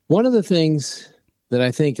One of the things that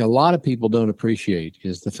I think a lot of people don't appreciate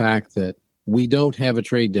is the fact that we don't have a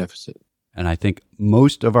trade deficit. And I think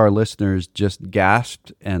most of our listeners just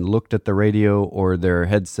gasped and looked at the radio or their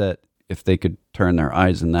headset if they could turn their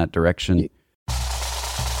eyes in that direction.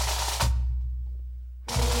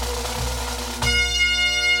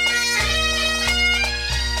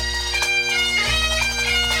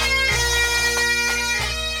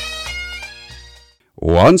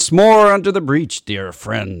 Once more unto the breach, dear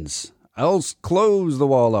friends, else close the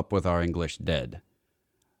wall up with our English dead.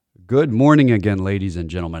 Good morning again, ladies and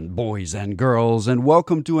gentlemen, boys and girls, and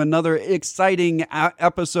welcome to another exciting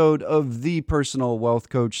episode of The Personal Wealth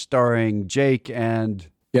Coach starring Jake and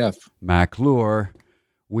Jeff McClure.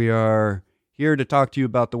 We are here to talk to you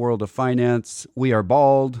about the world of finance. We are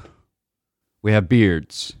bald. We have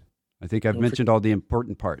beards. I think I've mentioned all the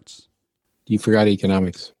important parts. You forgot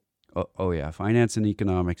economics. Oh yeah, finance and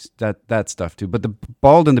economics, that stuff too. But the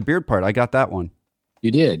bald and the beard part, I got that one.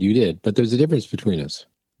 You did. But there's a difference between us.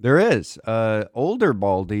 There is. Older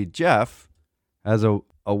baldy Jeff has a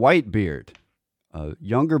white beard.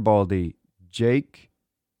 Younger baldy Jake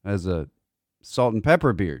has a salt and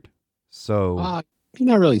pepper beard. So you're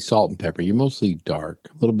not really salt and pepper. You're mostly dark.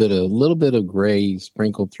 A little bit of gray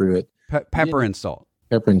sprinkled through it. Pepper and salt.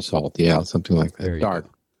 Pepper and salt, yeah, something like that.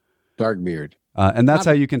 Dark beard. And that's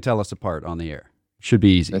how you can tell us apart on the air. Should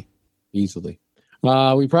be easy. Easily.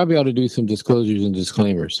 We probably ought to do some disclosures and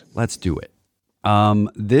disclaimers. Let's do it.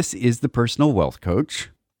 This is the Personal Wealth Coach.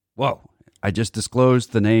 Whoa, I just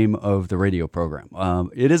disclosed the name of the radio program.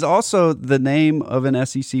 It is also the name of an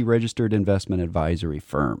SEC registered investment advisory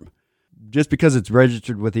firm. Just because it's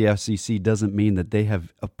registered with the SEC doesn't mean that they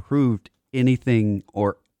have approved anything,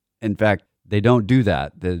 or in fact, they don't do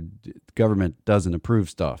that. The government doesn't approve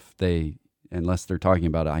stuff. Unless they're talking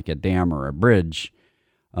about like a dam or a bridge.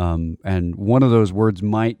 And one of those words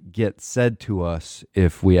might get said to us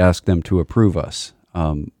if we ask them to approve us.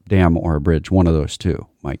 Dam or a bridge, one of those two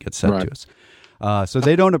might get said to us. So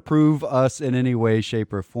they don't approve us in any way,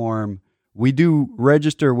 shape, or form. We do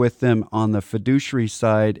register with them on the fiduciary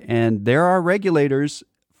side, and there are regulators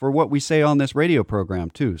for what we say on this radio program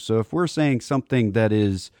too. So if we're saying something that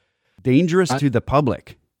is dangerous to the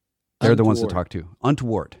public, they're the ones to talk to.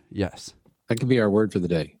 Untoward, yes. That could be our word for the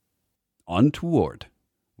day. Untoward,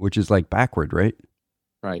 which is like backward, right?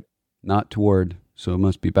 Right. Not toward, so it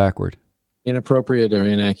must be backward. Inappropriate or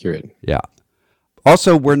inaccurate. Yeah.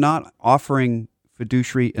 Also, we're not offering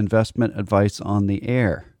fiduciary investment advice on the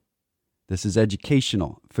air. This is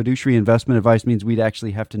educational. Fiduciary investment advice means we'd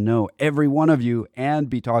actually have to know every one of you and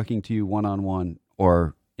be talking to you one-on-one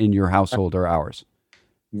or in your household or ours.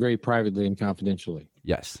 Very privately and confidentially.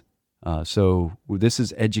 Yes. So this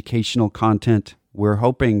is educational content. We're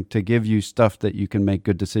hoping to give you stuff that you can make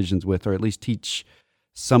good decisions with, or at least teach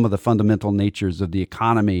some of the fundamental natures of the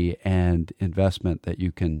economy and investment that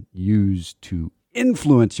you can use to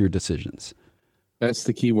influence your decisions. That's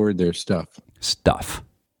the key word there, stuff. Stuff.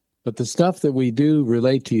 But the stuff that we do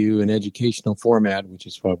relate to you in educational format, which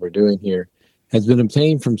is what we're doing here, has been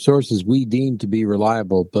obtained from sources we deem to be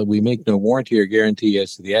reliable, but we make no warranty or guarantee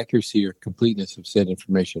as to the accuracy or completeness of said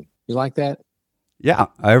information. You like that? Yeah,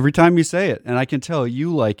 every time you say it. And I can tell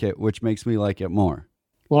you like it, which makes me like it more.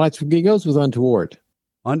 Well, it goes with untoward.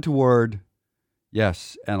 Untoward,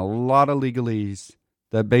 yes. And a lot of legalese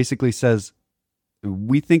that basically says,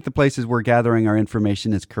 we think the places we're gathering our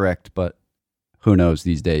information is correct, but who knows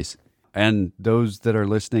these days. And those that are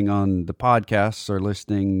listening on the podcasts are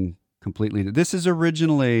listening completely. This is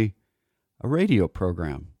originally a radio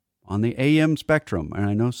program on the AM spectrum. And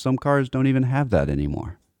I know some cars don't even have that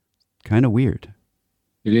anymore. Kind of weird.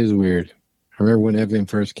 It is weird. I remember when FM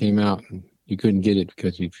first came out, and you couldn't get it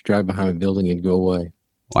because if you drive behind a building, it'd go away.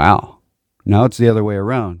 Wow. Now it's the other way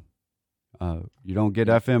around. You don't get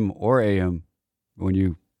FM or AM when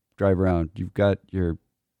you drive around. You're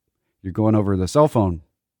going over the cell phone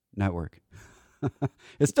network.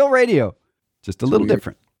 It's still radio, just a little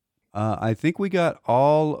different. I think we got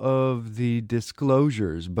all of the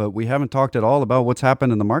disclosures, but we haven't talked at all about what's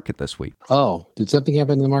happened in the market this week. Oh, did something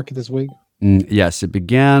happen in the market this week? Yes, it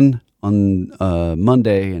began on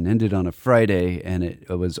Monday and ended on a Friday, and it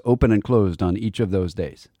was open and closed on each of those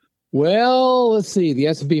days. Well, let's see. The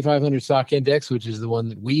S&P 500 stock index, which is the one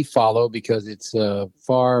that we follow because it's a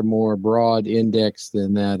far more broad index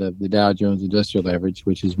than that of the Dow Jones Industrial Average,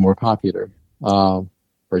 which is more popular for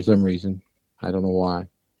some reason. I don't know why.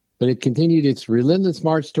 But it continued its relentless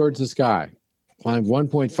march towards the sky, climbed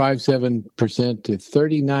 1.57% to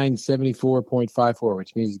 3974.54,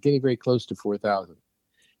 which means it's getting very close to 4,000.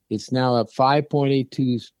 It's now up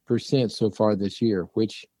 5.82% so far this year,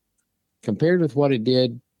 which compared with what it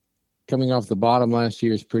did coming off the bottom last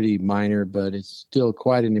year is pretty minor, but it's still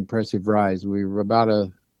quite an impressive rise. We're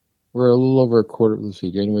a little over a quarter. Let's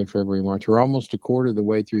see, January, February, March. We're almost a quarter of the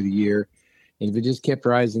way through the year, and if it just kept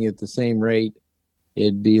rising at the same rate,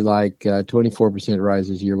 it'd be like 24% rise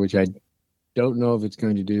this year, which I don't know if it's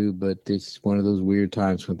going to do, but it's one of those weird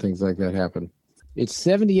times when things like that happen. It's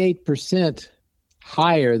 78%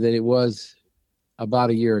 higher than it was about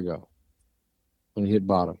a year ago when it hit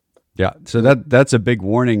bottom. Yeah, so that's a big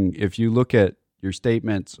warning. If you look at your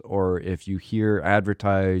statements or if you hear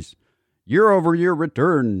advertise year-over-year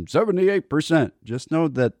return 78%, just know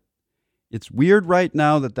that it's weird right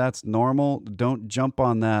now that's normal. Don't jump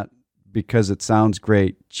on that because it sounds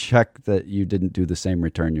great. Check that you didn't do the same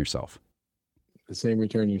return yourself. The same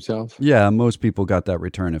return yourself? Yeah, most people got that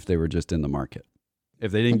return if they were just in the market.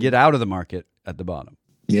 If they didn't get out of the market at the bottom.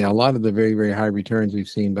 Yeah, a lot of the very, very high returns we've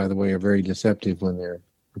seen, by the way, are very deceptive when they're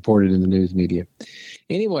reported in the news media.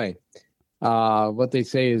 Anyway, what they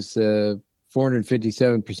say is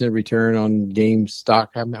 457% return on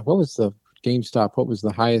GameStop. What was the GameStop? What was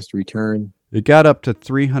the highest return? It got up to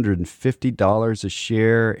 $350 a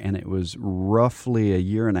share, and it was roughly a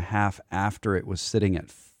year and a half after it was sitting at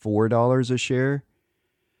 $4 a share.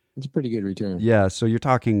 It's a pretty good return. Yeah, so you're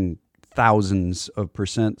talking thousands of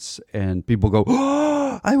percents, and people go,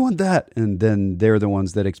 "Oh, I want that," and then they're the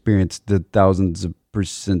ones that experience the thousands of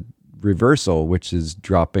percent reversal, which is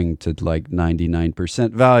dropping to like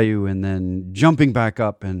 99% value and then jumping back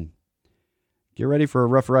up. And get ready for a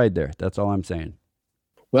rough ride there. That's all I'm saying.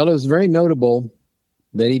 Well, it was very notable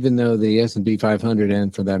that even though the S&P 500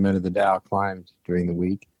 and for that matter the Dow climbed during the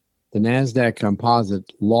week, the NASDAQ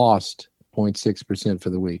composite lost 0.6% for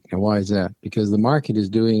the week. And why is that? Because the market is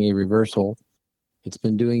doing a reversal. It's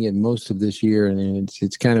been doing it most of this year, and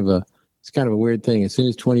it's kind of a weird thing. As soon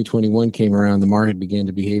as 2021 came around, the market began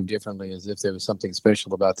to behave differently, as if there was something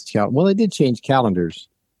special about the calendar. Well, they did change calendars,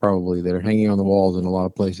 probably, that are hanging on the walls in a lot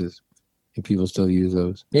of places, and people still use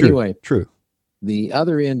those. Anyway, true. The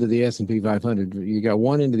other end of the S&P 500, you got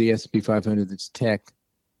one end of the S&P 500 that's tech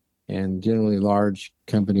and generally large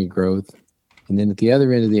company growth, and then at the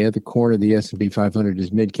other end of the other corner of the S&P 500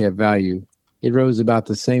 is mid-cap value. It rose about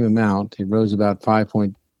the same amount. It rose about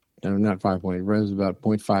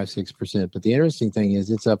 0.56%. But the interesting thing is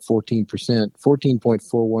it's up 14%,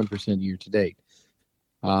 14.41% year to date,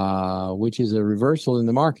 which is a reversal in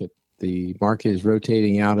the market. The market is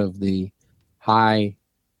rotating out of the high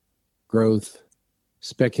growth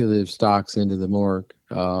speculative stocks into the more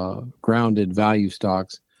grounded value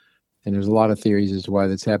stocks. And there's a lot of theories as to why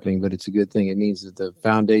that's happening, but it's a good thing. It means that the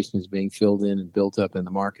foundation is being filled in and built up in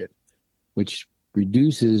the market, which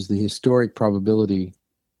reduces the historic probability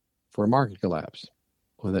for a market collapse,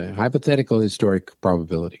 or the hypothetical historic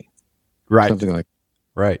probability. Right. Something like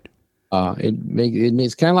that. Right.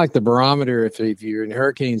 It's kind of like the barometer. If you're in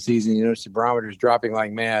hurricane season, you notice the barometer is dropping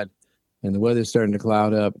like mad and the weather's starting to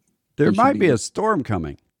cloud up. There might be a storm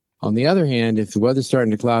coming. On the other hand, if the weather's starting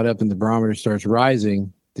to cloud up and the barometer starts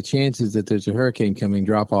rising, the chances that there's a hurricane coming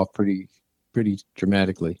drop off pretty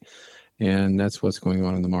dramatically. And that's what's going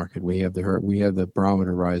on in the market. We have the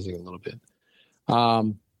barometer rising a little bit.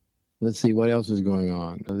 Let's see what else is going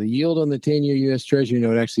on. The yield on the 10-year U.S. Treasury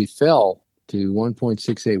note actually fell to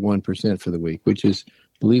 1.681% for the week, which is,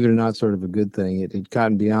 believe it or not, sort of a good thing. It had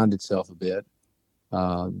gotten beyond itself a bit.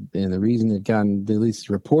 And the reason it gotten, at least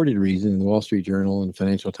reported reason in the Wall Street Journal and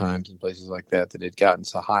Financial Times and places like that it had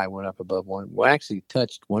so high, went up above actually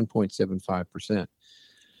touched 1.75%.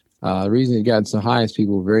 The reason it got so high is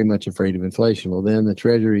people were very much afraid of inflation. Well, then the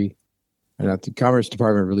Treasury, the Commerce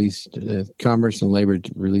Department released, Commerce and Labor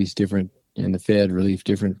released different, and the Fed released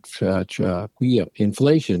different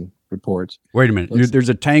inflation reports. Wait a minute. There's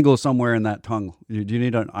a tangle somewhere in that tongue. Do you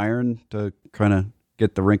need an iron to kind of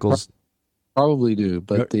get the wrinkles? Probably do,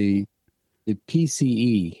 but the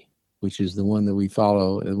PCE, which is the one that we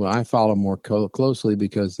follow, and I follow more closely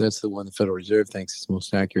because that's the one the Federal Reserve thinks is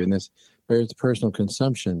most accurate. And there's the personal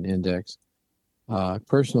consumption index,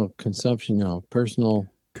 personal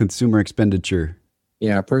consumer expenditure.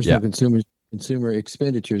 Yeah, consumer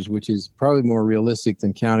expenditures, which is probably more realistic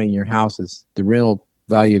than counting your houses, the rental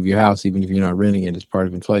value of your house, even if you're not renting it, as part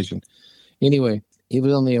of inflation. Anyway, it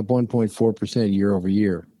was only up 1.4% year over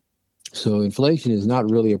year. So inflation is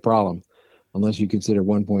not really a problem unless you consider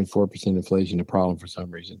 1.4% inflation a problem for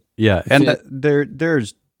some reason. Yeah, and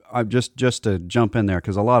there's just to jump in there,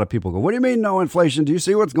 because a lot of people go, "What do you mean no inflation? Do you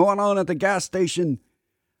see what's going on at the gas station?"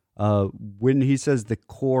 When he says the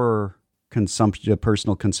core consumption,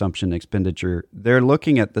 personal consumption expenditure, they're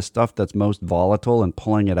looking at the stuff that's most volatile and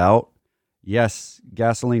pulling it out. Yes,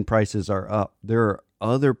 gasoline prices are up. There are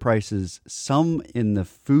other prices, some in the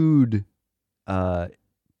food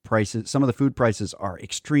prices. Some of the food prices are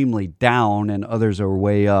extremely down and others are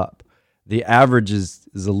way up. The average is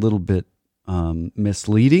a little bit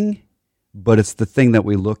misleading, but it's the thing that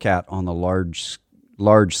we look at on the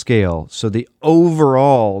large scale. So the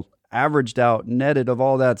overall averaged out netted of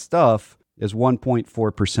all that stuff is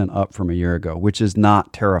 1.4% up from a year ago, which is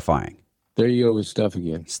not terrifying. There you go with stuff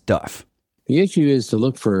again. Stuff. The issue is to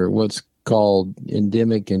look for what's called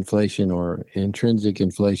endemic inflation or intrinsic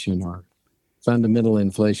inflation or fundamental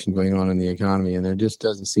inflation going on in the economy, and there just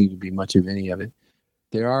doesn't seem to be much of any of it.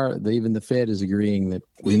 Even the Fed is agreeing that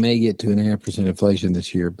we may get 2.5% inflation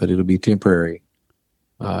this year, but it'll be temporary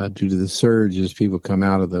due to the surge as people come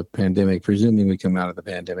out of the pandemic, presuming we come out of the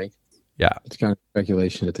pandemic. Yeah. It's kind of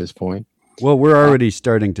speculation at this point. Well, we're already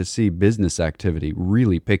starting to see business activity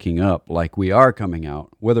really picking up like we are coming out.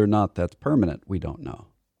 Whether or not that's permanent, we don't know.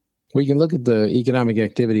 We can look at the economic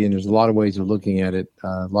activity, and there's a lot of ways of looking at it,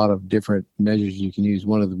 a lot of different measures you can use.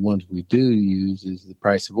 One of the ones we do use is the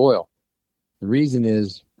price of oil. The reason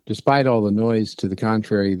is, despite all the noise to the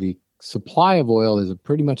contrary, the supply of oil is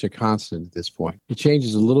pretty much a constant at this point. It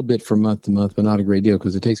changes a little bit from month to month, but not a great deal,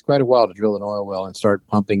 because it takes quite a while to drill an oil well and start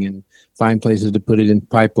pumping and find places to put it in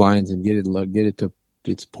pipelines and get it to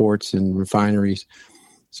its ports and refineries.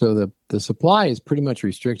 So the supply is pretty much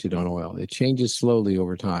restricted on oil. It changes slowly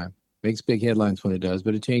over time. Makes big headlines when it does,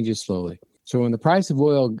 but it changes slowly. So when the price of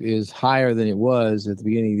oil is higher than it was at the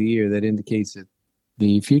beginning of the year, that indicates that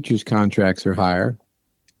the futures contracts are higher,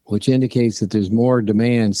 which indicates that there's more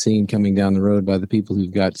demand seen coming down the road by the people who've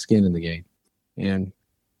got skin in the game. And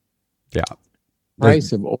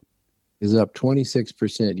price of oil is up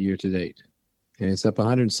 26% year to date. And it's up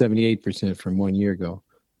 178% from 1 year ago,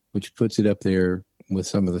 which puts it up there with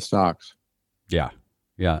some of the stocks. Yeah.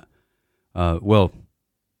 Well,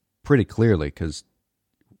 pretty clearly, because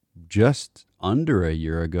just under a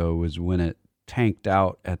year ago was when it tanked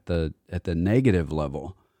out at the negative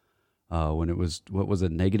level. When it was, what was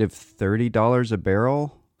it, negative $30 a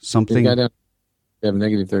barrel? Something. It got down,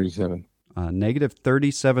 negative 37. Negative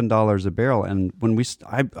 $37 a barrel. And when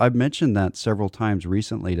I've mentioned that several times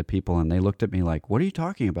recently to people, and they looked at me like, what are you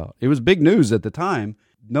talking about? It was big news at the time.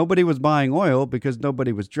 Nobody was buying oil because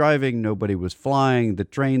nobody was driving, nobody was flying, the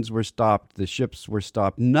trains were stopped, the ships were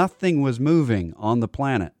stopped, nothing was moving on the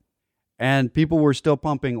planet. And people were still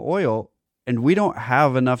pumping oil, and we don't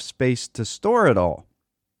have enough space to store it all.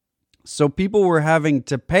 So people were having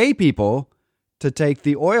to pay people to take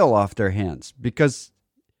the oil off their hands because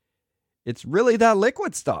it's really that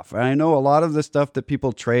liquid stuff. And I know a lot of the stuff that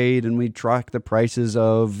people trade and we track the prices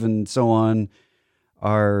of and so on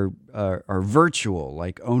are virtual,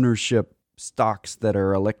 like ownership stocks that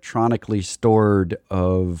are electronically stored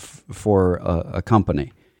for a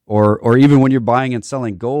company. Or even when you're buying and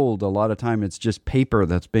selling gold, a lot of time it's just paper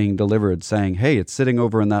that's being delivered saying, hey, it's sitting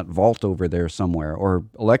over in that vault over there somewhere, or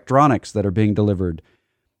electronics that are being delivered.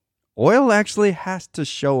 Oil actually has to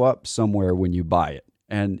show up somewhere when you buy it.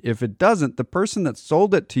 And if it doesn't, the person that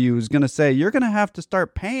sold it to you is going to say, you're going to have to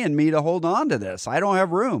start paying me to hold on to this. I don't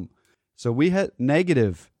have room. So we hit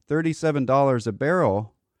negative $37 a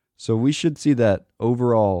barrel. So we should see that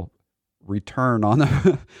overall return on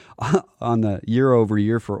the year over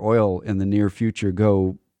year for oil in the near future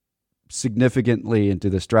go significantly into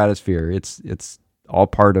the stratosphere. It's all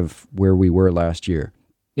part of where we were last year.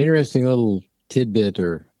 Interesting little tidbit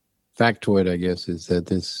or factoid, I guess, is that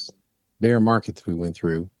this bear market that we went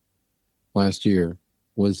through last year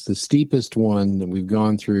was the steepest one that we've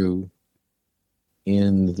gone through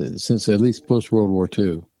since at least post-World War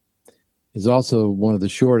II. It's also one of the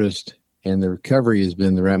shortest, and the recovery has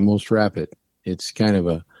been the most rapid. It's kind of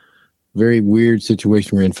a very weird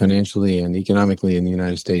situation we're in financially and economically in the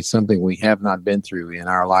United States, something we have not been through in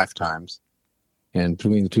our lifetimes. And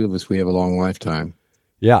between the two of us, we have a long lifetime.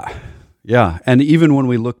 Yeah. And even when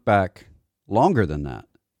we look back longer than that,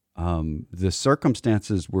 the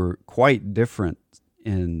circumstances were quite different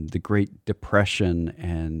in the Great Depression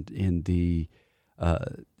and in the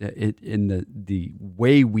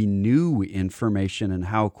way we knew information and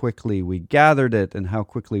how quickly we gathered it and how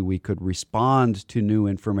quickly we could respond to new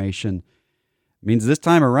information. It means this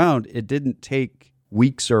time around, it didn't take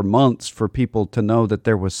weeks or months for people to know that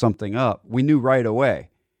there was something up. We knew right away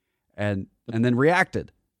and then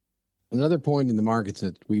reacted. Another point in the markets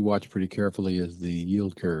that we watch pretty carefully is the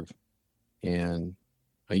yield curve. And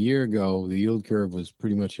a year ago, the yield curve was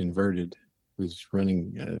pretty much inverted. It was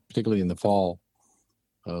running, particularly in the fall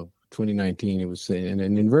of 2019. It was an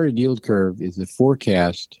inverted yield curve is a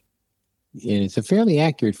forecast, and it's a fairly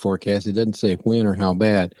accurate forecast. It doesn't say when or how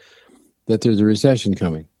bad. that there's a recession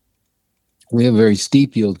coming. We have a very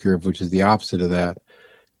steep yield curve, which is the opposite of that,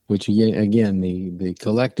 which again, the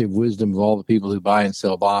collective wisdom of all the people who buy and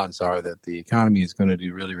sell bonds are that the economy is going to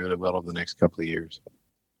do really, really well over the next couple of years.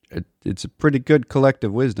 It's a pretty good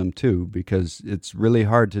collective wisdom too, because it's really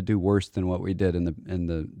hard to do worse than what we did in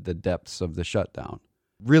the depths of the shutdown.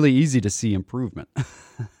 Really easy to see improvement.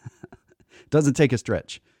 Doesn't take a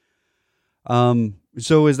stretch.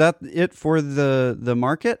 So is that it for the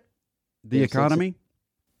market, the economy?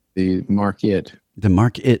 The market. The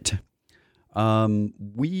market.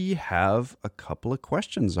 We have a couple of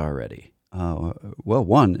questions already. Well,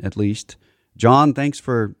 one at least. John, thanks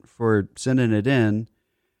for sending it in.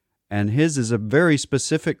 And his is a very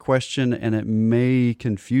specific question, and it may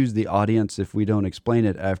confuse the audience if we don't explain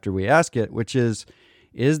it after we ask it, which is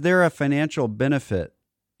there a financial benefit,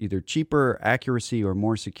 either cheaper accuracy or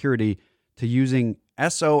more security, to using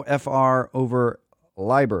SOFR over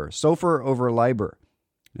LIBOR, SOFR over LIBOR?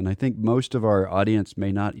 And I think most of our audience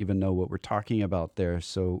may not even know what we're talking about there.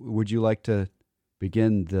 So would you like to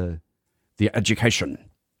begin the education?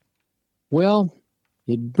 Well,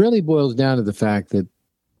 it really boils down to the fact that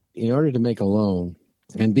in order to make a loan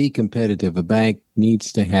and be competitive, a bank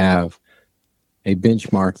needs to have a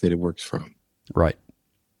benchmark that it works from. Right.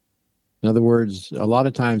 In other words, a lot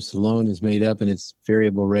of times the loan is made up and it's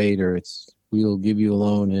variable rate, or we'll give you a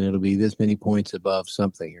loan and it'll be this many points above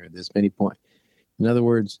something, or this many points. In other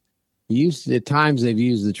words, at times they've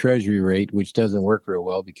used the treasury rate, which doesn't work real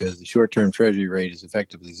well because the short-term treasury rate is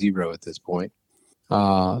effectively zero at this point.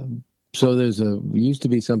 So used to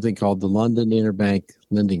be something called the London Interbank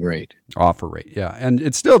Lending Rate. Offer rate, yeah. And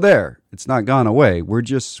it's still there. It's not gone away. We're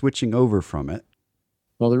just switching over from it.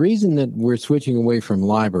 Well, the reason that we're switching away from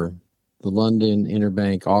LIBOR, the London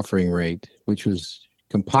Interbank Offering Rate, which was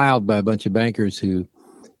compiled by a bunch of bankers who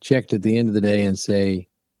checked at the end of the day and say,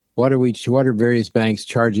 what are various banks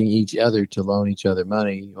charging each other to loan each other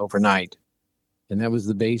money overnight? And that was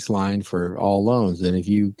the baseline for all loans. And if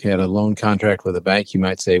you had a loan contract with a bank, you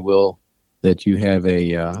might say, that you have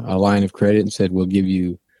a line of credit and said, we'll give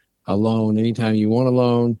you a loan anytime you want a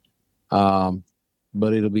loan,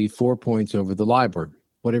 but it'll be 4 points over the LIBOR,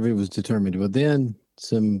 whatever it was determined. But then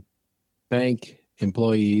some bank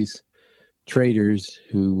employees, traders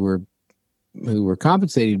who were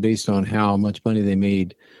compensated based on how much money they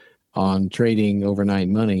made on trading overnight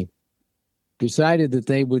money, decided that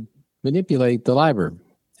they would manipulate the LIBOR,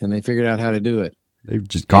 and they figured out how to do it. They're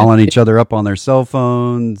just calling each other up on their cell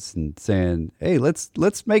phones and saying, hey, let's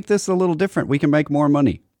make this a little different. We can make more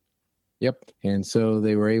money. Yep. And so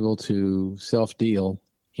they were able to self-deal,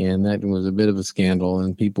 and that was a bit of a scandal,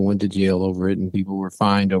 and people went to jail over it, and people were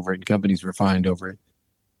fined over it, and companies were fined over it.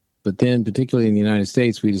 But then, particularly in the United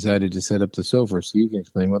States, we decided to set up the SOFR. So you can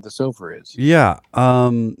explain what the SOFR is. Yeah.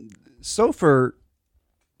 SOFR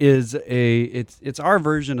is it's our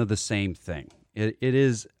version of the same thing. It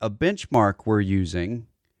is a benchmark we're using.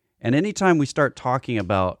 And anytime we start talking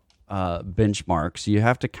about benchmarks, you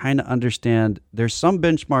have to kind of understand there's some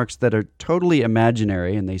benchmarks that are totally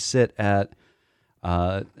imaginary, and they sit at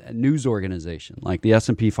a news organization like the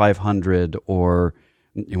S&P 500, or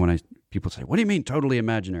people say, what do you mean totally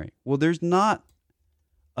imaginary? Well, there's not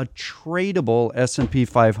a tradable S&P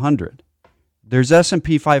 500. There's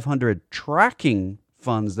S&P 500 tracking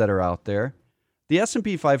funds that are out there. The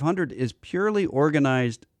S&P 500 is purely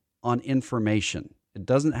organized on information. It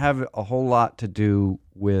doesn't have a whole lot to do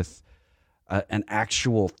with an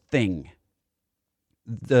actual thing.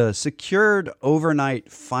 The secured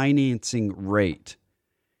overnight financing rate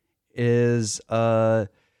is it's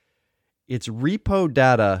repo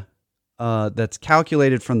data that's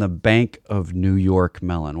calculated from the Bank of New York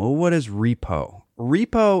Mellon. Well, what is repo?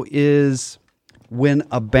 Repo is when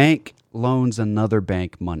a bank loans another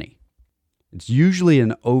bank money. It's usually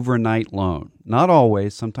an overnight loan. Not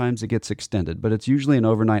always. Sometimes it gets extended, but it's usually an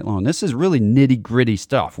overnight loan. This is really nitty-gritty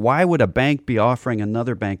stuff. Why would a bank be offering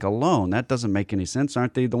another bank a loan? That doesn't make any sense.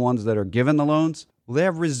 Aren't they the ones that are giving the loans? Well, they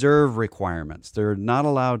have reserve requirements. They're not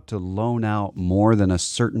allowed to loan out more than a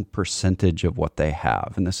certain percentage of what they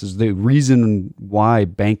have. And this is the reason why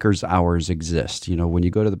bankers' hours exist. You know, when you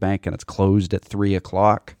go to the bank and it's closed at 3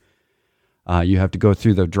 o'clock, you have to go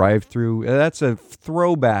through the drive-through. That's a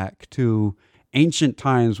throwback to ancient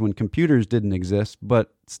times when computers didn't exist,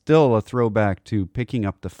 but still a throwback to picking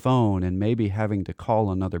up the phone and maybe having to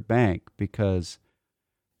call another bank, because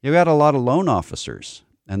you got a lot of loan officers,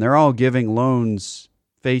 and they're all giving loans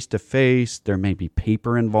face-to-face. There may be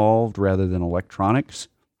paper involved rather than electronics.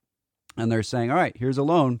 And they're saying, all right, here's a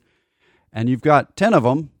loan. And you've got 10 of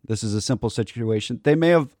them. This is a simple situation. They may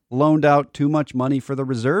have loaned out too much money for the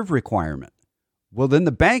reserve requirement. Well, then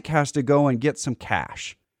the bank has to go and get some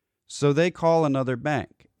cash. So they call another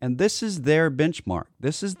bank. And this is their benchmark.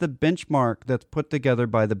 This is the benchmark that's put together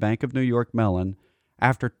by the Bank of New York Mellon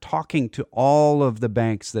after talking to all of the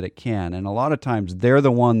banks that it can. And a lot of times they're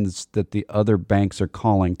the ones that the other banks are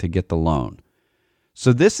calling to get the loan.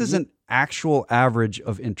 So this is an actual average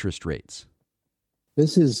of interest rates.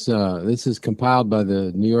 This is compiled by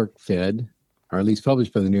the New York Fed, or at least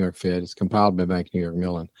published by the New York Fed. It's compiled by Bank of New York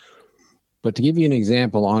Mellon. But to give you an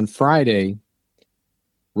example, on Friday,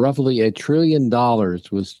 roughly $1 trillion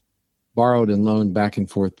was borrowed and loaned back and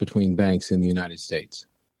forth between banks in the United States.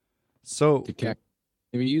 So they're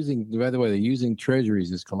using, by the way, they're using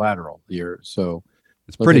treasuries as collateral here. So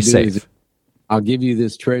it's pretty safe. I'll give you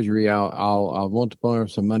this treasury. I'll want to borrow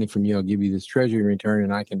some money from you. I'll give you this treasury in return,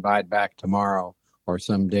 and I can buy it back tomorrow or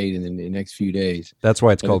some date in the next few days. That's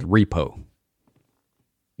why it's called repo.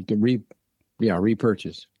 You can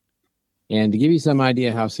repurchase. And to give you some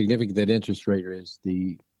idea how significant that interest rate is,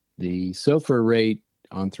 the SOFR rate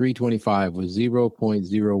on 325 was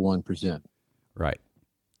 0.01%. Right.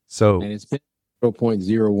 So and it's been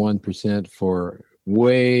 0.01% for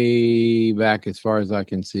way back as far as I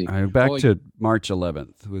can see. Back to March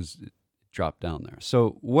 11th was dropped down there.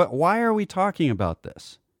 So why are we talking about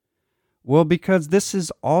this? Well, because this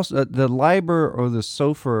is also the LIBOR or the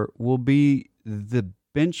SOFR will be the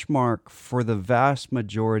benchmark for the vast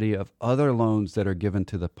majority of other loans that are given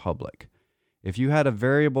to the public. If you had a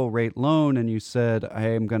variable rate loan and you said, I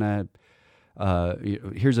am going to,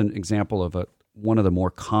 here's an example of one of the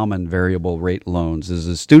more common variable rate loans is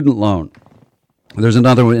a student loan. There's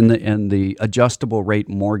another one in the adjustable rate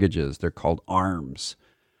mortgages. They're called ARMs.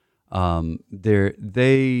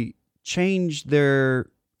 They change their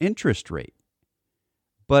interest rate.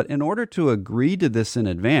 But in order to agree to this in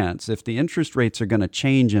advance, if the interest rates are going to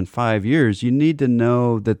change in 5 years, you need to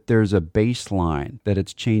know that there's a baseline that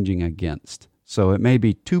it's changing against. So it may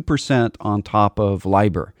be 2% on top of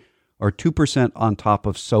LIBOR or 2% on top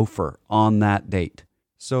of SOFR on that date.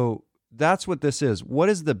 So that's what this is. What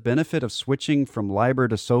is the benefit of switching from LIBOR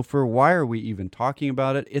to SOFR? Why are we even talking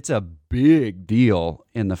about it? It's a big deal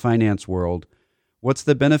in the finance world. What's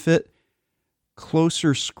the benefit?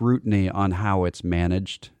 Closer scrutiny on how it's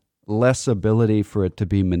managed, less ability for it to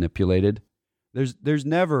be manipulated. There's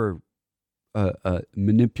never a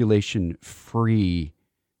manipulation-free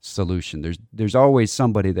solution. There's always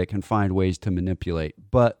somebody that can find ways to manipulate.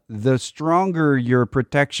 But the stronger your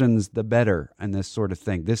protections, the better, and this sort of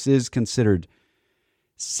thing. This is considered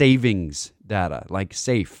savings data, like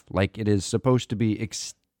safe, like it is supposed to be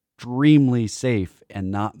extremely safe and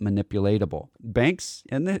not manipulatable. Banks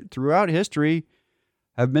throughout history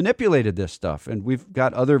have manipulated this stuff, and we've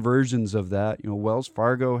got other versions of that. Wells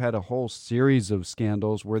Fargo had a whole series of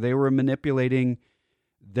scandals where they were manipulating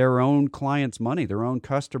their own clients' money, their own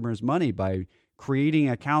customers' money by creating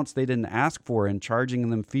accounts they didn't ask for and charging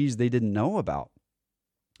them fees they didn't know about.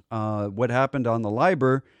 What happened on the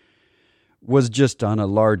LIBOR was just on a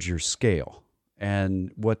larger scale.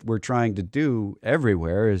 And what we're trying to do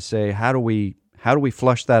everywhere is say, how do we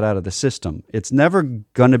flush that out of the system? It's never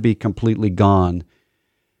going to be completely gone,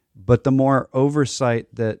 but the more oversight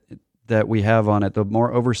that we have on it, the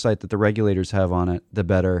more oversight that the regulators have on it, the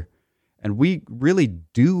better. And we really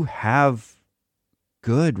do have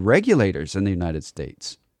good regulators in the United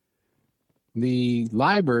States. The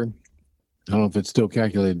LIBOR, I don't know if it's still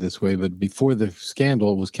calculated this way, but before the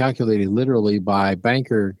scandal, was calculated literally by bank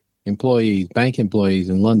employees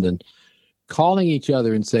in London, calling each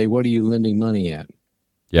other and say, what are you lending money at?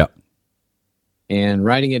 Yeah. And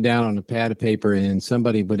writing it down on a pad of paper, and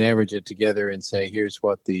somebody would average it together and say, here's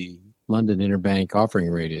what the London Interbank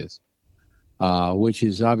offering rate is, which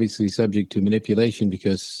is obviously subject to manipulation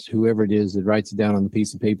because whoever it is that writes it down on the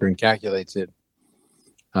piece of paper and calculates it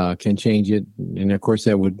can change it. And of course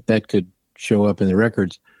that could show up in the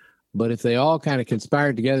records. But if they all kind of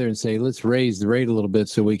conspired together and say, let's raise the rate a little bit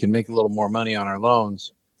so we can make a little more money on our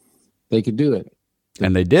loans, they could do it.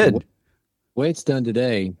 And they did. The way it's done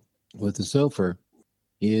today with the SOFR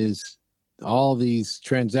is all these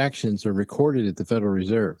transactions are recorded at the Federal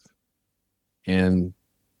Reserve. And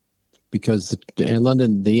because the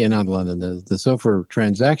SOFR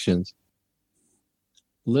transactions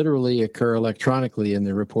literally occur electronically and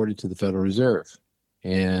they're reported to the Federal Reserve.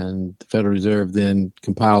 And the Federal Reserve then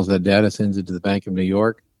compiles that data, sends it to the Bank of New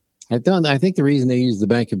York. I think the reason they use the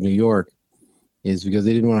Bank of New York is because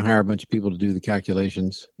they didn't want to hire a bunch of people to do the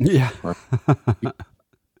calculations. Yeah.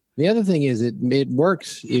 The other thing is it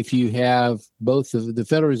works if you have both. The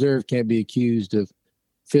Federal Reserve can't be accused of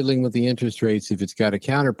fiddling with the interest rates if it's got a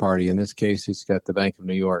counterparty. In this case, it's got the Bank of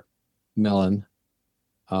New York Mellon.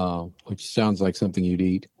 which sounds like something you'd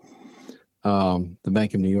eat. The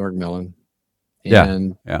Bank of New York melon.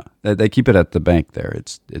 And yeah. They keep it at the bank there.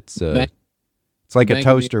 It's like a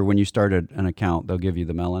toaster. When you start an account, they'll give you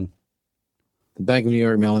the melon. The Bank of New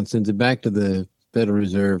York melon sends it back to the Federal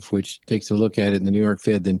Reserve, which takes a look at it, and the New York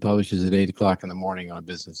Fed then publishes at 8:00 in the morning on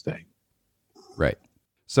business day. Right.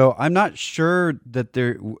 So I'm not sure that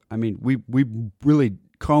we really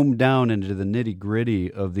combed down into the nitty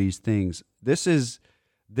gritty of these things. This is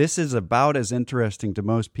about as interesting to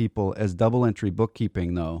most people as double entry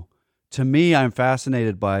bookkeeping, though. To me, I'm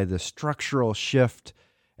fascinated by the structural shift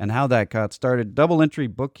and how that got started. Double entry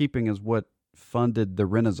bookkeeping is what funded the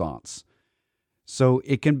Renaissance. So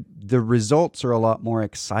the results are a lot more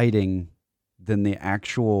exciting than the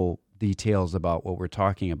actual details about what we're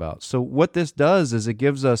talking about. So what this does is it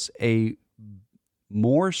gives us a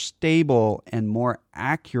more stable and more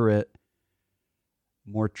accurate,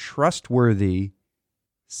 more trustworthy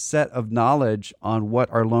set of knowledge on what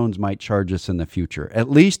our loans might charge us in the future. At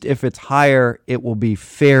least if it's higher, it will be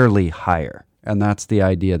fairly higher. And that's the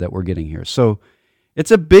idea that we're getting here. So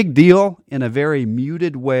it's a big deal in a very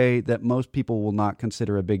muted way that most people will not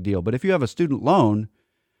consider a big deal. But if you have a student loan,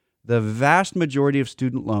 the vast majority of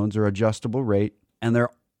student loans are adjustable rate, and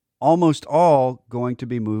they're almost all going to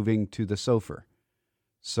be moving to the SOFR.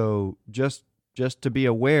 So just to be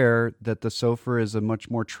aware that the SOFR is a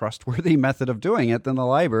much more trustworthy method of doing it than the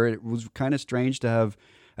LIBOR. It was kind of strange to have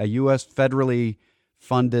a U.S. federally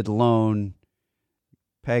funded loan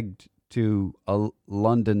pegged to a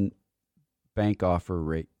London bank offer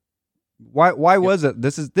rate. Why was it?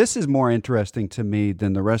 This is more interesting to me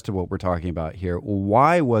than the rest of what we're talking about here.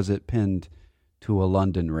 Why was it pinned to a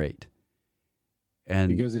London rate?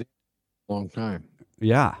 And because it a long time.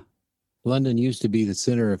 Yeah. London used to be the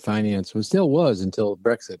center of finance, well, still was until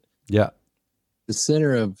Brexit. Yeah. The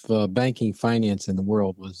center of banking finance in the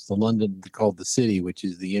world was the London, called the City, which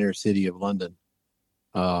is the inner city of London,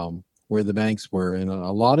 where the banks were. And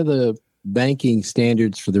a lot of the banking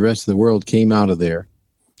standards for the rest of the world came out of there.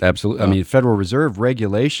 Absolutely. I mean, Federal Reserve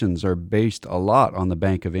regulations are based a lot on the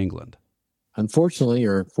Bank of England. Unfortunately,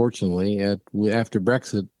 or fortunately, after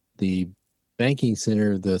Brexit, the banking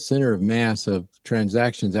center, the center of mass of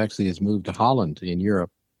transactions, actually has moved to Holland in Europe.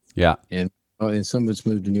 Yeah, and some of it's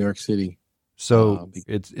moved to New York City. So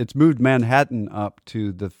it's moved Manhattan up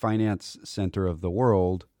to the finance center of the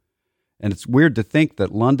world, and it's weird to think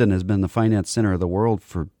that London has been the finance center of the world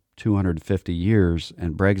for 250 years,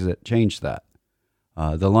 and Brexit changed that.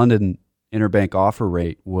 The London interbank offer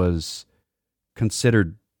rate was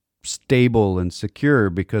considered stable and secure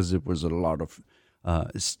because it was a lot of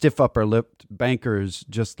stiff upper-lipped bankers,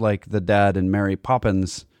 just like the dad and Mary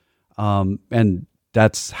Poppins, and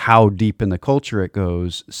that's how deep in the culture it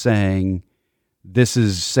goes, saying, this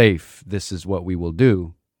is safe, this is what we will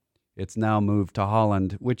do. It's now moved to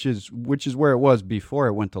Holland, which is where it was before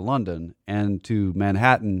it went to London, and to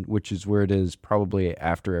Manhattan, which is where it is probably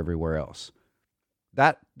after everywhere else.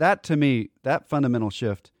 That to me, that fundamental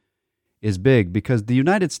shift is big, because the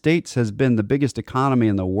United States has been the biggest economy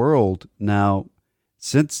in the world now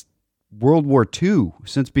since World War II,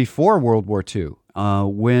 since before World War II,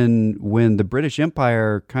 when the British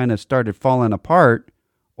Empire kind of started falling apart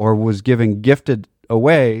or was gifted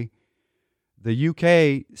away. The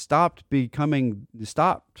UK stopped being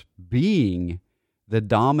the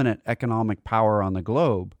dominant economic power on the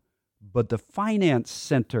globe, but the finance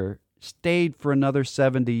center stayed for another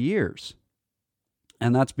 70 years.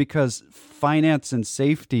 And that's because finance and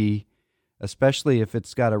safety, especially if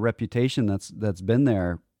it's got a reputation that's been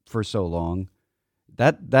there for so long,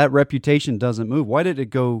 that reputation doesn't move. Why did it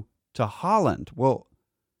go to Holland? Well,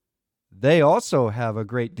 they also have a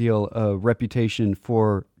great deal of reputation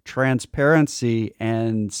for transparency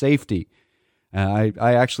and safety. I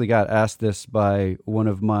actually got asked this by one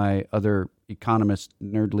of my other economist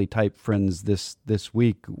nerdly type friends this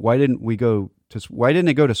week. Why didn't it go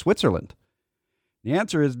to Switzerland? The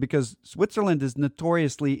answer is because Switzerland is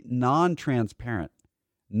notoriously non-transparent.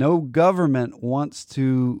 No government wants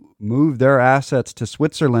to move their assets to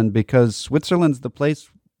Switzerland because Switzerland's the place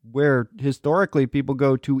where historically people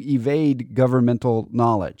go to evade governmental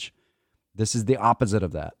knowledge. This is the opposite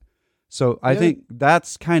of that. So I think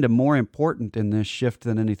that's kind of more important in this shift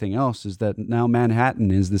than anything else, is that now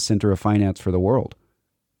Manhattan is the center of finance for the world.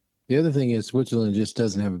 The other thing is Switzerland just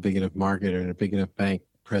doesn't have a big enough market or a big enough bank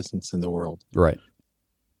presence in the world. Right.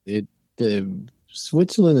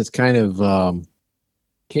 Switzerland is kind of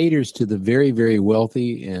caters to the very, very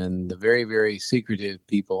wealthy and the very, very secretive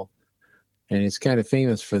people. And it's kind of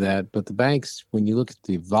famous for that. But the banks, when you look at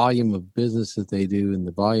the volume of business that they do and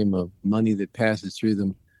the volume of money that passes through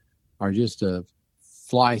them, are just a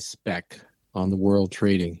fly speck on the world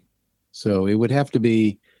trading. So it would have to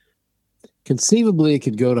be, conceivably, it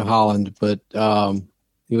could go to Holland, but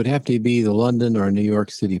it would have to be the London or New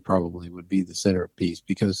York City probably would be the centerpiece,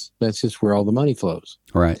 because that's just where all the money flows.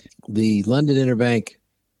 Right. The London Interbank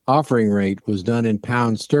offering rate was done in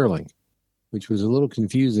pound sterling, which was a little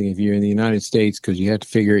confusing if you're in the United States, because you had to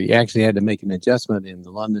figure, you actually had to make an adjustment in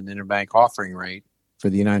the London Interbank offering rate for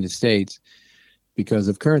the United States because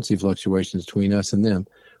of currency fluctuations between us and them.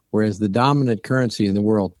 Whereas the dominant currency in the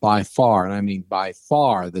world by far, and I mean by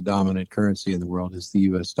far the dominant currency in the world, is the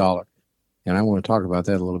US dollar. And I want to talk about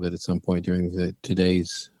that a little bit at some point during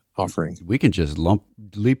today's offering. We can just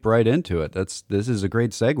leap right into it. This is a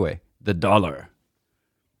great segue. The dollar.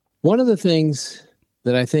 One of the things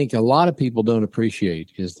that I think a lot of people don't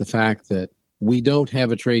appreciate is the fact that we don't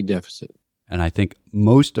have a trade deficit. And I think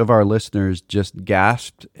most of our listeners just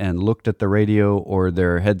gasped and looked at the radio or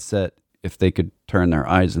their headset if they could turn their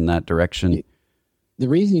eyes in that direction. The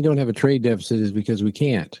reason you don't have a trade deficit is because we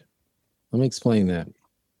can't. Let me explain that.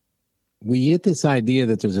 We get this idea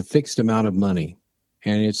that there's a fixed amount of money,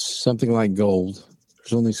 and it's something like gold.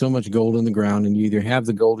 There's only so much gold in the ground, and you either have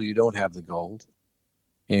the gold or you don't have the gold.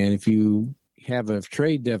 And if you have a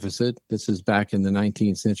trade deficit, this is back in the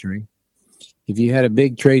 19th century, if you had a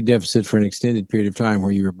big trade deficit for an extended period of time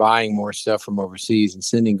where you were buying more stuff from overseas and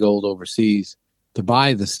sending gold overseas to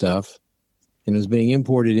buy the stuff, and it was being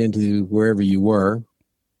imported into wherever you were,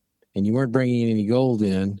 and you weren't bringing any gold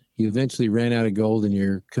in, you eventually ran out of gold and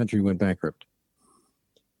your country went bankrupt.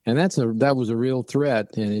 And that was a real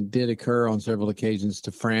threat, and it did occur on several occasions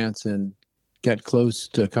to France and got close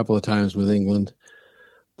to a couple of times with England.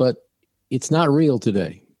 But it's not real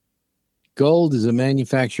today. Gold is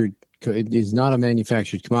it is not a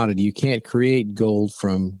manufactured commodity. You can't create gold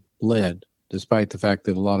from lead, despite the fact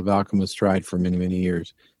that a lot of alchemists tried for many, many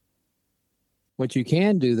years. What you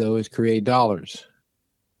can do, though, is create dollars.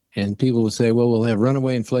 And people will say, well, we'll have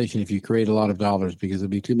runaway inflation if you create a lot of dollars because there'll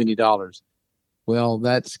be too many dollars. Well,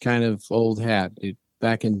 that's kind of old hat.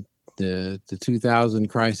 Back in the 2000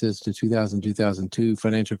 crisis to 2002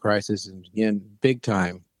 financial crisis, and again, big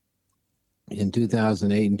time in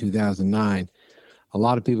 2008 and 2009, a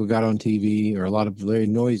lot of people got on TV, or a lot of very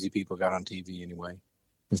noisy people got on TV anyway,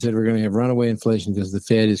 and said we're going to have runaway inflation because the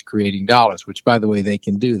Fed is creating dollars, which, by the way, they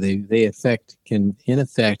can do. They in effect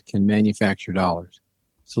can manufacture dollars.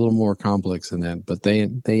 It's a little more complex than that, but they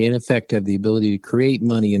in effect have the ability to create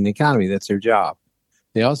money in the economy. That's their job.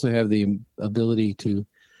 They also have the ability to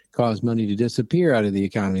cause money to disappear out of the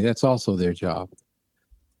economy. That's also their job.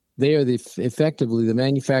 They are effectively the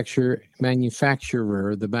manufacturer.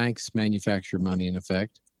 The banks manufacture money in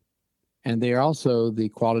effect, and they are also the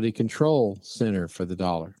quality control center for the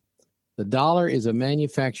dollar. The dollar is a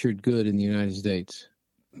manufactured good in the United States.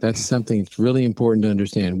 That's something that's really important to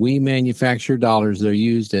understand. We manufacture dollars. They're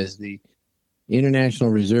used as the international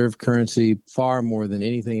reserve currency far more than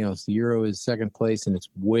anything else. The euro is second place, and it's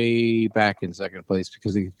way back in second place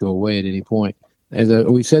because it could go away at any point. As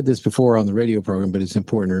we said this before on the radio program, but it's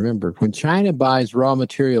important to remember. When China buys raw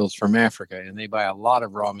materials from Africa, and they buy a lot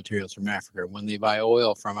of raw materials from Africa, when they buy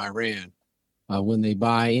oil from Iran, when they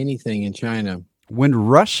buy anything in China. When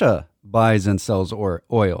Russia buys and sells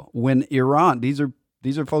oil, when Iran, these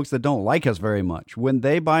are folks that don't like us very much. When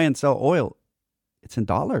they buy and sell oil, it's in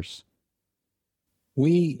dollars.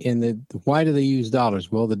 Why do they use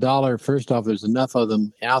dollars? Well, the dollar, first off, there's enough of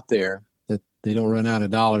them out there that they don't run out of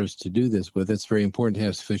dollars to do this with. It's very important to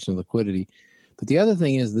have sufficient liquidity. But the other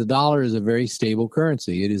thing is the dollar is a very stable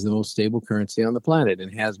currency. It is the most stable currency on the planet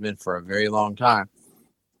and has been for a very long time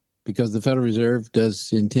because the Federal Reserve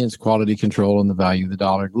does intense quality control on the value of the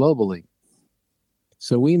dollar globally.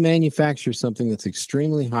 So we manufacture something that's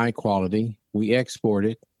extremely high quality. We export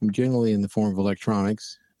it, generally in the form of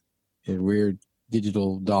electronics and weird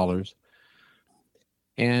digital dollars.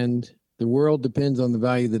 And the world depends on the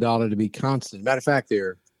value of the dollar to be constant. Matter of fact,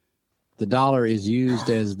 the dollar is used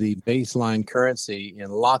as the baseline currency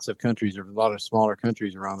in lots of countries, or a lot of smaller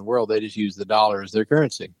countries around the world. They just use the dollar as their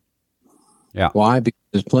currency. Yeah. Why? Because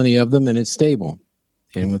there's plenty of them and it's stable.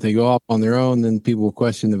 And when they go off on their own, then people will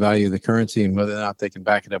question the value of the currency and whether or not they can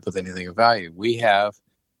back it up with anything of value. We have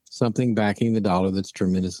something backing the dollar that's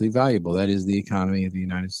tremendously valuable. That is the economy of the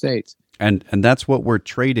United States. And that's what we're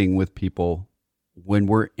trading with people when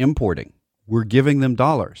we're importing. We're giving them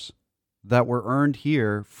dollars that were earned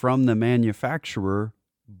here from the manufacturer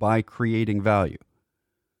by creating value.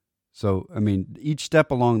 So, I mean, each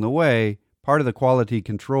step along the way, part of the quality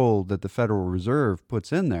control that the Federal Reserve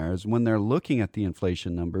puts in there is when they're looking at the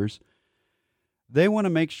inflation numbers, they want to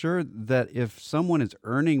make sure that if someone is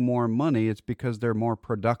earning more money, it's because they're more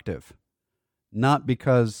productive. not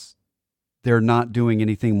because they're not doing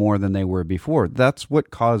anything more than they were before. That's what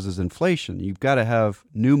causes inflation. You've got to have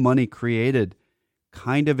new money created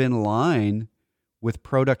kind of in line with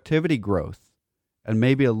productivity growth, and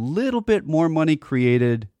maybe a little bit more money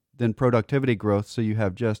created than productivity growth, so you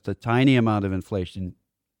have just a tiny amount of inflation.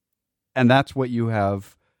 And that's what you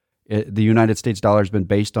have. The United States dollar has been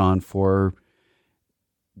based on for,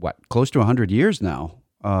 close to 100 years now.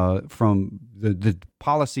 From the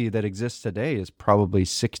policy that exists today is probably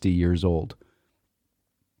 60 years old.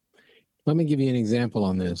 Let me give you an example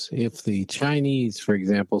on this. If the Chinese, for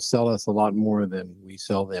example, sell us a lot more than we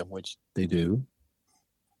sell them, which they do,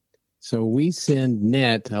 so we send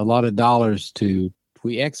net a lot of dollars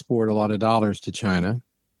we export a lot of dollars to China.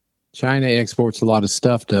 China exports a lot of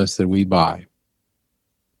stuff to us that we buy.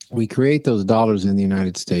 We create those dollars in the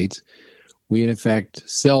United States. We, in effect,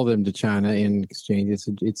 sell them to China in exchange.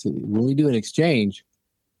 When we do an exchange,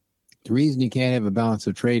 the reason you can't have a balance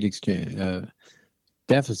of trade exchange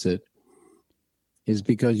deficit is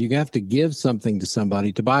because you have to give something to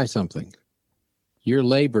somebody to buy something. Your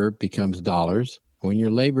labor becomes dollars. When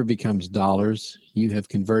your labor becomes dollars, you have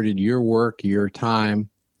converted your work, your time,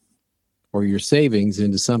 or your savings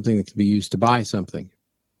into something that can be used to buy something.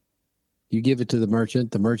 You give it to the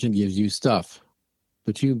merchant gives you stuff.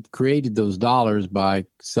 But you created those dollars by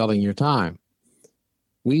selling your time.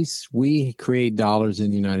 We create dollars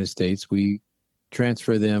in the United States. We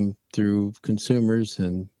transfer them through consumers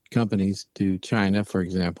and companies to China, for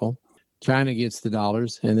example. China gets the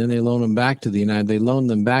dollars, and then they loan them back to they loan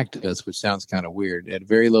them back to us, which sounds kind of weird, at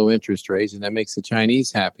very low interest rates, and that makes the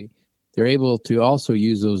Chinese happy. They're able to also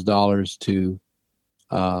use those dollars to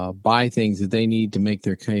buy things that they need to make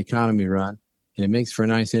their economy run. And it makes for a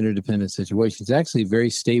nice interdependent situation. It's actually a very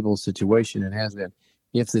stable situation. It has been.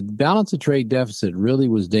 If the balance of trade deficit really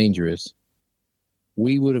was dangerous,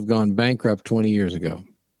 we would have gone bankrupt 20 years ago.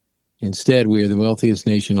 Instead, we are the wealthiest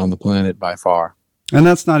nation on the planet by far. And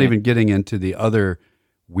that's not even getting into the other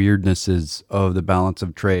weirdnesses of the balance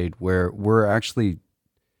of trade, where we're actually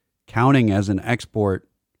counting as an export,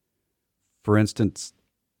 for instance,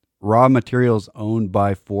 raw materials owned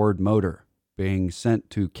by Ford Motor being sent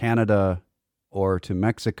to Canada or to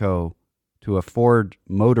Mexico to a Ford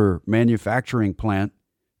Motor manufacturing plant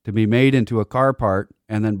to be made into a car part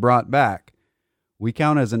and then brought back. We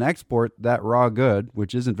count as an export that raw good,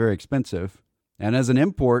 which isn't very expensive, and as an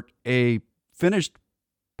import, a finished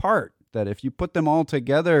part that if you put them all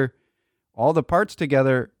together, all the parts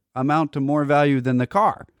together amount to more value than the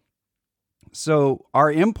car. So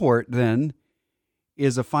our import then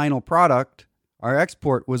is a final product. Our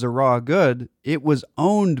export was a raw good. It was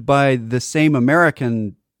owned by the same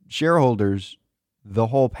American shareholders the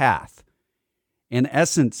whole path. In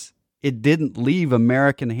essence, it didn't leave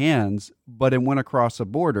American hands, but it went across a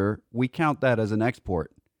border. We count that as an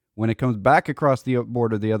export. When it comes back across the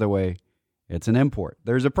border the other way, it's an import.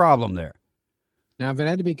 There's a problem there. Now, if it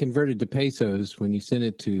had to be converted to pesos when you sent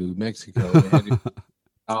it to Mexico, it had to be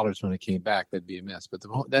dollars when it came back, that'd be a mess. But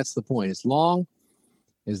that's the point. As long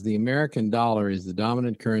as the American dollar is the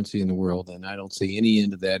dominant currency in the world, and I don't see any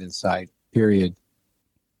end of that in sight, period,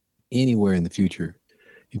 anywhere in the future.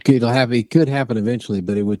 It could happen eventually,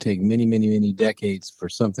 but it would take many, many, many decades for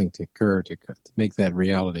something to occur to make that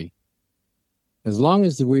reality. As long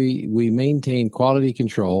as we maintain quality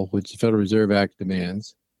control, which the Federal Reserve Act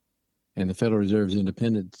demands, and the Federal Reserve's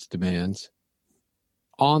independence demands,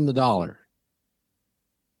 on the dollar,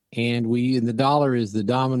 and the dollar is the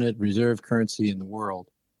dominant reserve currency in the world,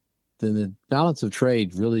 then the balance of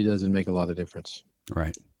trade really doesn't make a lot of difference.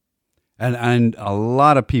 Right. And a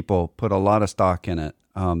lot of people put a lot of stock in it.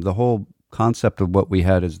 The whole concept of what we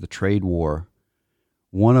had is the trade war.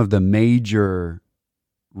 One of the major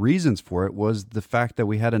reasons for it was the fact that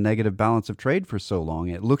we had a negative balance of trade for so long.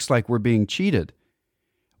 It looks like we're being cheated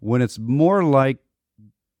when it's more like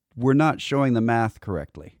we're not showing the math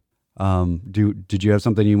correctly. Did you have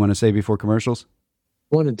something you want to say before commercials?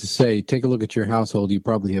 I wanted to say, take a look at your household. You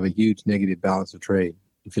probably have a huge negative balance of trade.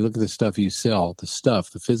 If you look at the stuff you sell,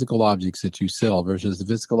 the physical objects that you sell versus the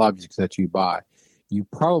physical objects that you buy, you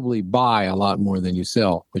probably buy a lot more than you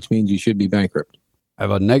sell, which means you should be bankrupt. I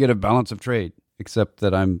have a negative balance of trade, except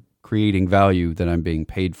that I'm creating value that I'm being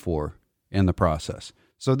paid for in the process.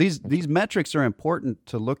 So these metrics are important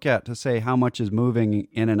to look at to say how much is moving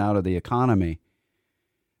in and out of the economy.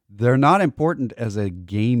 They're not important as a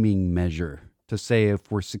gaming measure to say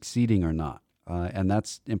if we're succeeding or not. And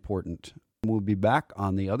that's important. We'll be back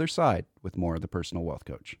on the other side with more of the Personal Wealth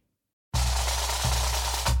Coach.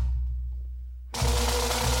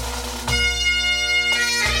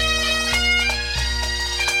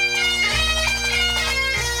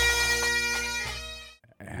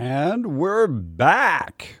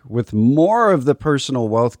 back with more of the Personal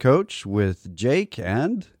Wealth Coach with Jake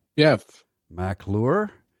and Jeff McClure.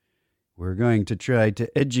 We're going to try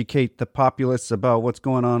to educate the populace about what's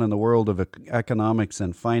going on in the world of economics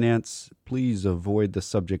and finance. Please avoid the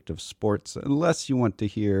subject of sports unless you want to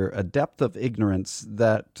hear a depth of ignorance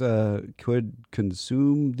that could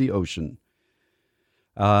consume the ocean.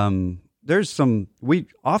 We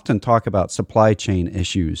often talk about supply chain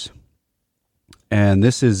issues, and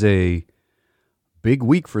this is a big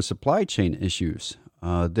week for supply chain issues.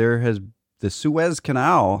 The Suez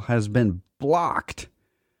Canal has been blocked.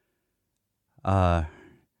 I'm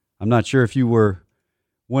not sure if you were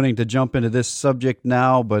wanting to jump into this subject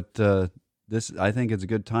now, but I think it's a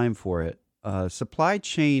good time for it. Supply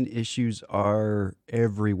chain issues are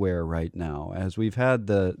everywhere right now. As we've had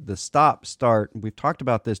the stop-start, we've talked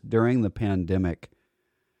about this during the pandemic,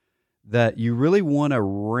 that you really want to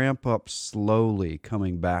ramp up slowly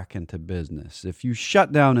coming back into business. If you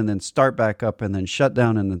shut down and then start back up and then shut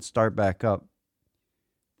down and then start back up,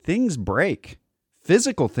 things break.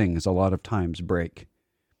 Physical things a lot of times break.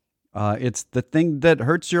 It's the thing that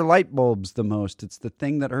hurts your light bulbs the most. It's the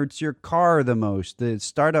thing that hurts your car the most. The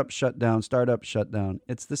startup shutdown.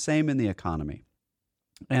 It's the same in the economy.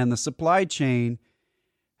 And the supply chain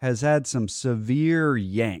has had some severe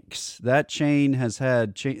yanks. That chain has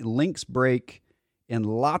had links break in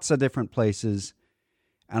lots of different places.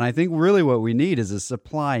 And I think really what we need is a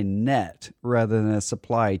supply net rather than a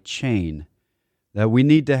supply chain. That we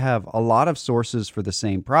need to have a lot of sources for the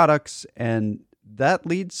same products, and that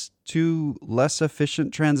leads to less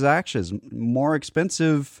efficient transactions, more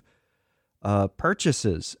expensive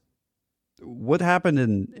purchases. What happened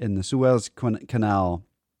in the Suez Canal,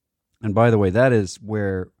 and by the way, that is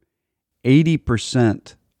where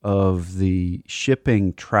 80% of the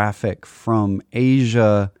shipping traffic from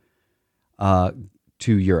Asia to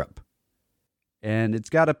Europe. And it's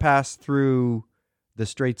got to pass through the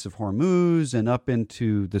Straits of Hormuz and up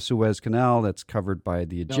into the Suez Canal that's covered by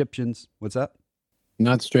the Egyptians. What's that?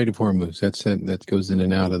 Not Strait of Hormuz. That goes in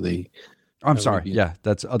and out of the... I'm sorry. Yeah,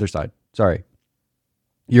 that's the other side. Sorry.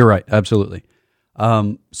 You're right. Absolutely.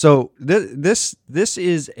 So this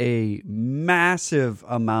is a massive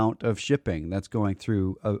amount of shipping that's going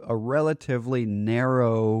through a relatively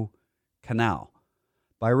narrow canal.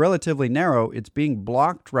 By relatively narrow, it's being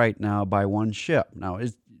blocked right now by one ship. Now,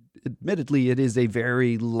 admittedly, it is a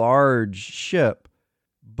very large ship,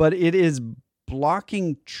 but it is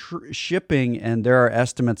blocking shipping, and there are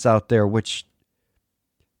estimates out there which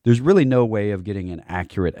there's really no way of getting an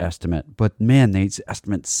accurate estimate. But man, these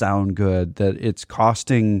estimates sound good, that it's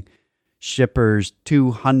costing shippers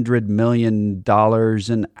 $200 million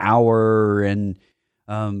an hour. And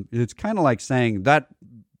it's kind of like saying that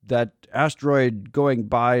asteroid going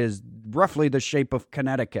by is roughly the shape of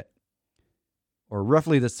Connecticut, or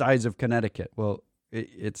roughly the size of Connecticut. Well,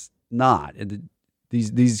 it's not.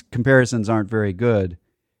 These comparisons aren't very good.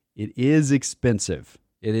 It is expensive.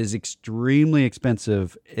 It is extremely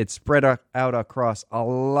expensive. It's spread out across a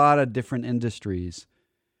lot of different industries.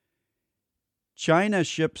 China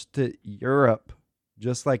ships to Europe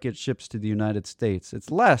just like it ships to the United States.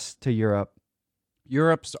 It's less to Europe.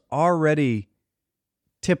 Europe's already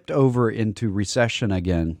tipped over into recession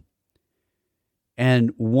again.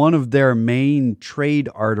 And one of their main trade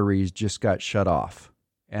arteries just got shut off.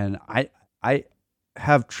 And I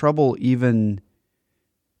have trouble even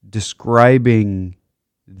describing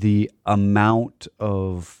the amount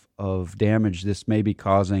of damage this may be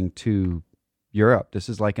causing to Europe. This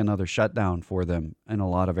is like another shutdown for them in a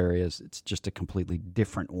lot of areas. It's just a completely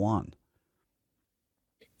different one.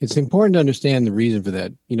 It's important to understand the reason for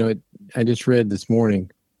that. I just read this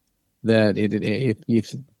morning that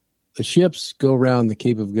if the ships go around the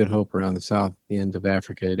Cape of Good Hope around the south end of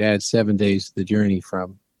Africa, it adds 7 days to the journey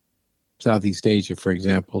from Southeast Asia, for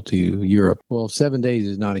example, to Europe. Well, 7 days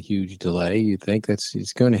is not a huge delay. You think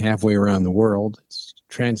it's going halfway around the world. It's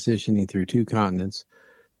transitioning through 2 continents.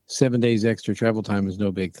 7 days extra travel time is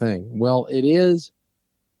no big thing. Well, it is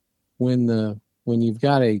when you've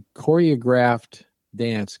got a choreographed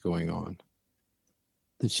dance going on.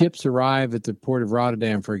 The ships arrive at the port of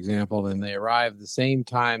Rotterdam, for example, and they arrive the same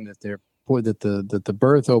time that the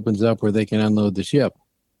berth opens up where they can unload the ship.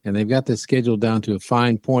 And they've got this scheduled down to a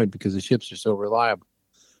fine point because the ships are so reliable.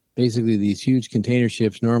 Basically, these huge container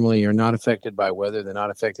ships normally are not affected by weather. They're not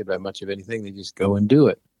affected by much of anything. They just go and do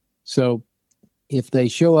it. So if they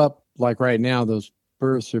show up like right now, those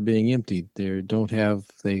berths are being emptied. They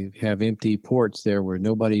have empty ports there where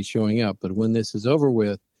nobody's showing up. But when this is over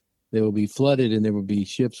with, they will be flooded and there will be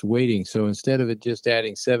ships waiting. So instead of it just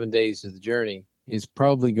adding 7 days to the journey, is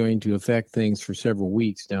probably going to affect things for several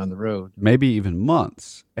weeks down the road. Maybe even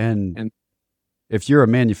months. And if you're a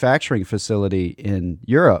manufacturing facility in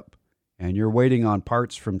Europe and you're waiting on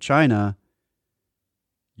parts from China,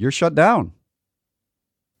 you're shut down.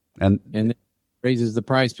 And it raises the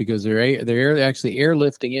price because they're actually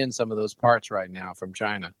airlifting in some of those parts right now from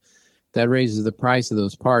China. That raises the price of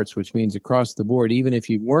those parts, which means across the board, even if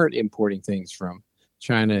you weren't importing things from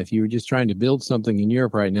China, if you were just trying to build something in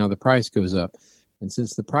Europe right now, the price goes up. And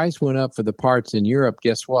since the price went up for the parts in Europe,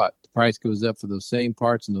 guess what? The price goes up for those same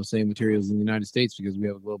parts and those same materials in the United States because we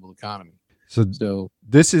have a global economy. So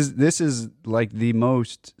this is like the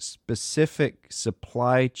most specific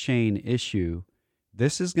supply chain issue.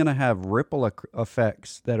 This is going to have ripple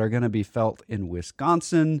effects that are going to be felt in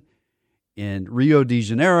Wisconsin, in Rio de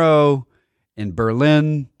Janeiro, in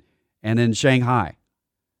Berlin, and in Shanghai,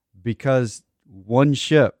 because one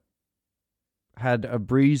ship had a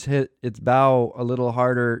breeze hit its bow a little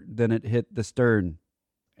harder than it hit the stern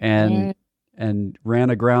and ran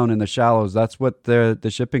aground in the shallows. That's what the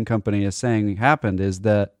shipping company is saying happened, is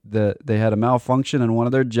that they had a malfunction in one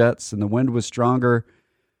of their jets and the wind was stronger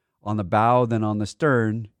on the bow than on the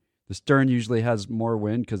stern. The stern usually has more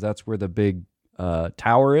wind because that's where the big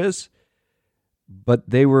tower is. But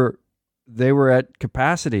they were at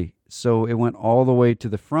capacity, so it went all the way to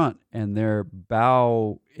the front, and their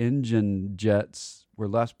bow engine jets were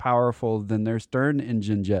less powerful than their stern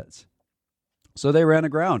engine jets. So they ran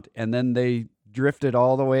aground, and then they drifted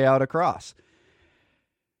all the way out across.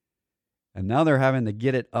 And now they're having to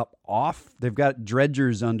get it up off. They've got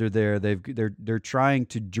dredgers under there. They're trying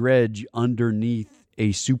to dredge underneath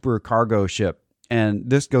a super cargo ship. And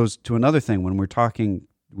this goes to another thing when we've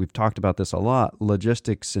talked about this a lot,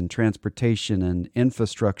 logistics and transportation and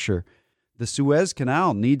infrastructure. The Suez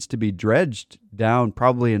Canal needs to be dredged down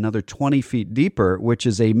probably another 20 feet deeper, which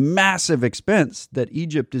is a massive expense that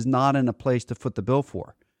Egypt is not in a place to foot the bill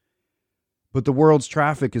for. But the world's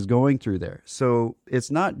traffic is going through there. So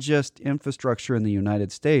it's not just infrastructure in the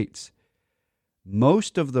United States.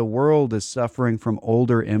 Most of the world is suffering from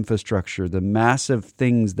older infrastructure. The massive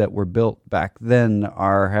things that were built back then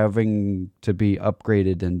are having to be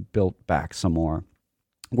upgraded and built back some more.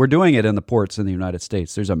 We're doing it in the ports in the United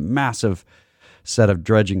States. There's a massive set of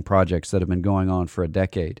dredging projects that have been going on for a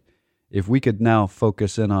decade. If we could now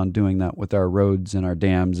focus in on doing that with our roads and our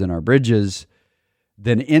dams and our bridges,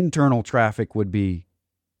 then internal traffic would be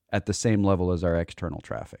at the same level as our external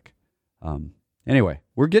traffic. Anyway,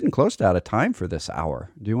 we're getting close to out of time for this hour.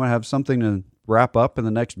 Do you want to have something to wrap up in the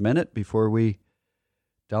next minute before we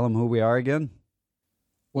tell them who we are again?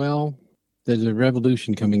 Well, there's a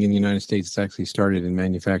revolution coming in the United States. It's actually started in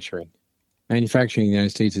manufacturing. Manufacturing in the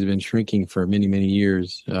United States has been shrinking for many, many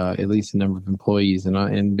years, at least the number of employees,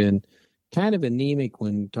 and been kind of anemic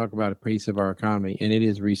when you talk about a piece of our economy. And it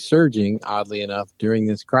is resurging, oddly enough, during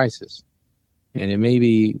this crisis. And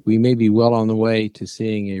we may be well on the way to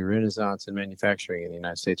seeing a renaissance in manufacturing in the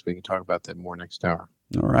United States. We can talk about that more next hour.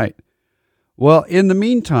 All right. Well, in the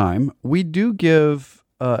meantime, we do give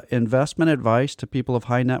investment advice to people of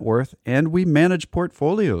high net worth, and we manage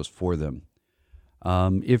portfolios for them.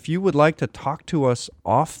 If you would like to talk to us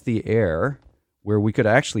off the air, where we could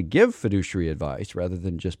actually give fiduciary advice rather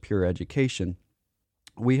than just pure education,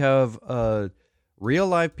 we have real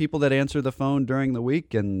live people that answer the phone during the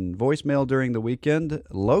week and voicemail during the weekend,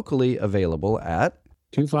 locally available at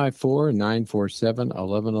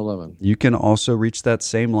 254-947-1111. You can also reach that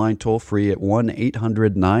same line toll free at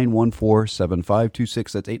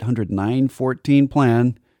 1-800-914-7526. That's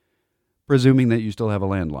 800-914-PLAN, presuming that you still have a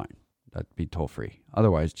landline. That'd be toll free.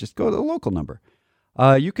 Otherwise, just go to the local number.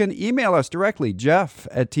 You can email us directly,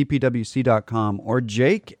 jeff@tpwc.com or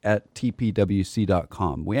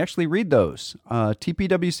jake@tpwc.com. We actually read those.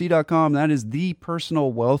 tpwc.com, that is the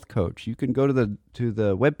personal wealth coach. You can go to the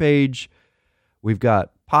webpage. We've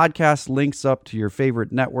got podcast links up to your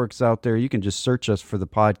favorite networks out there. You can just search us for the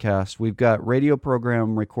podcast. We've got radio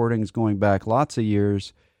program recordings going back lots of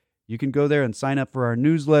years. You can go there and sign up for our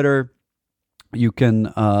newsletter. You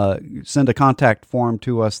can send a contact form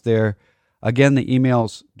to us there. Again, the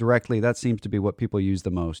emails directly, that seems to be what people use the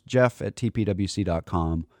most.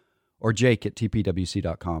 Jeff@tpwc.com or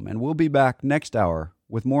Jake@tpwc.com. And we'll be back next hour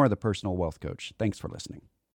with more of the Personal Wealth Coach. Thanks for listening.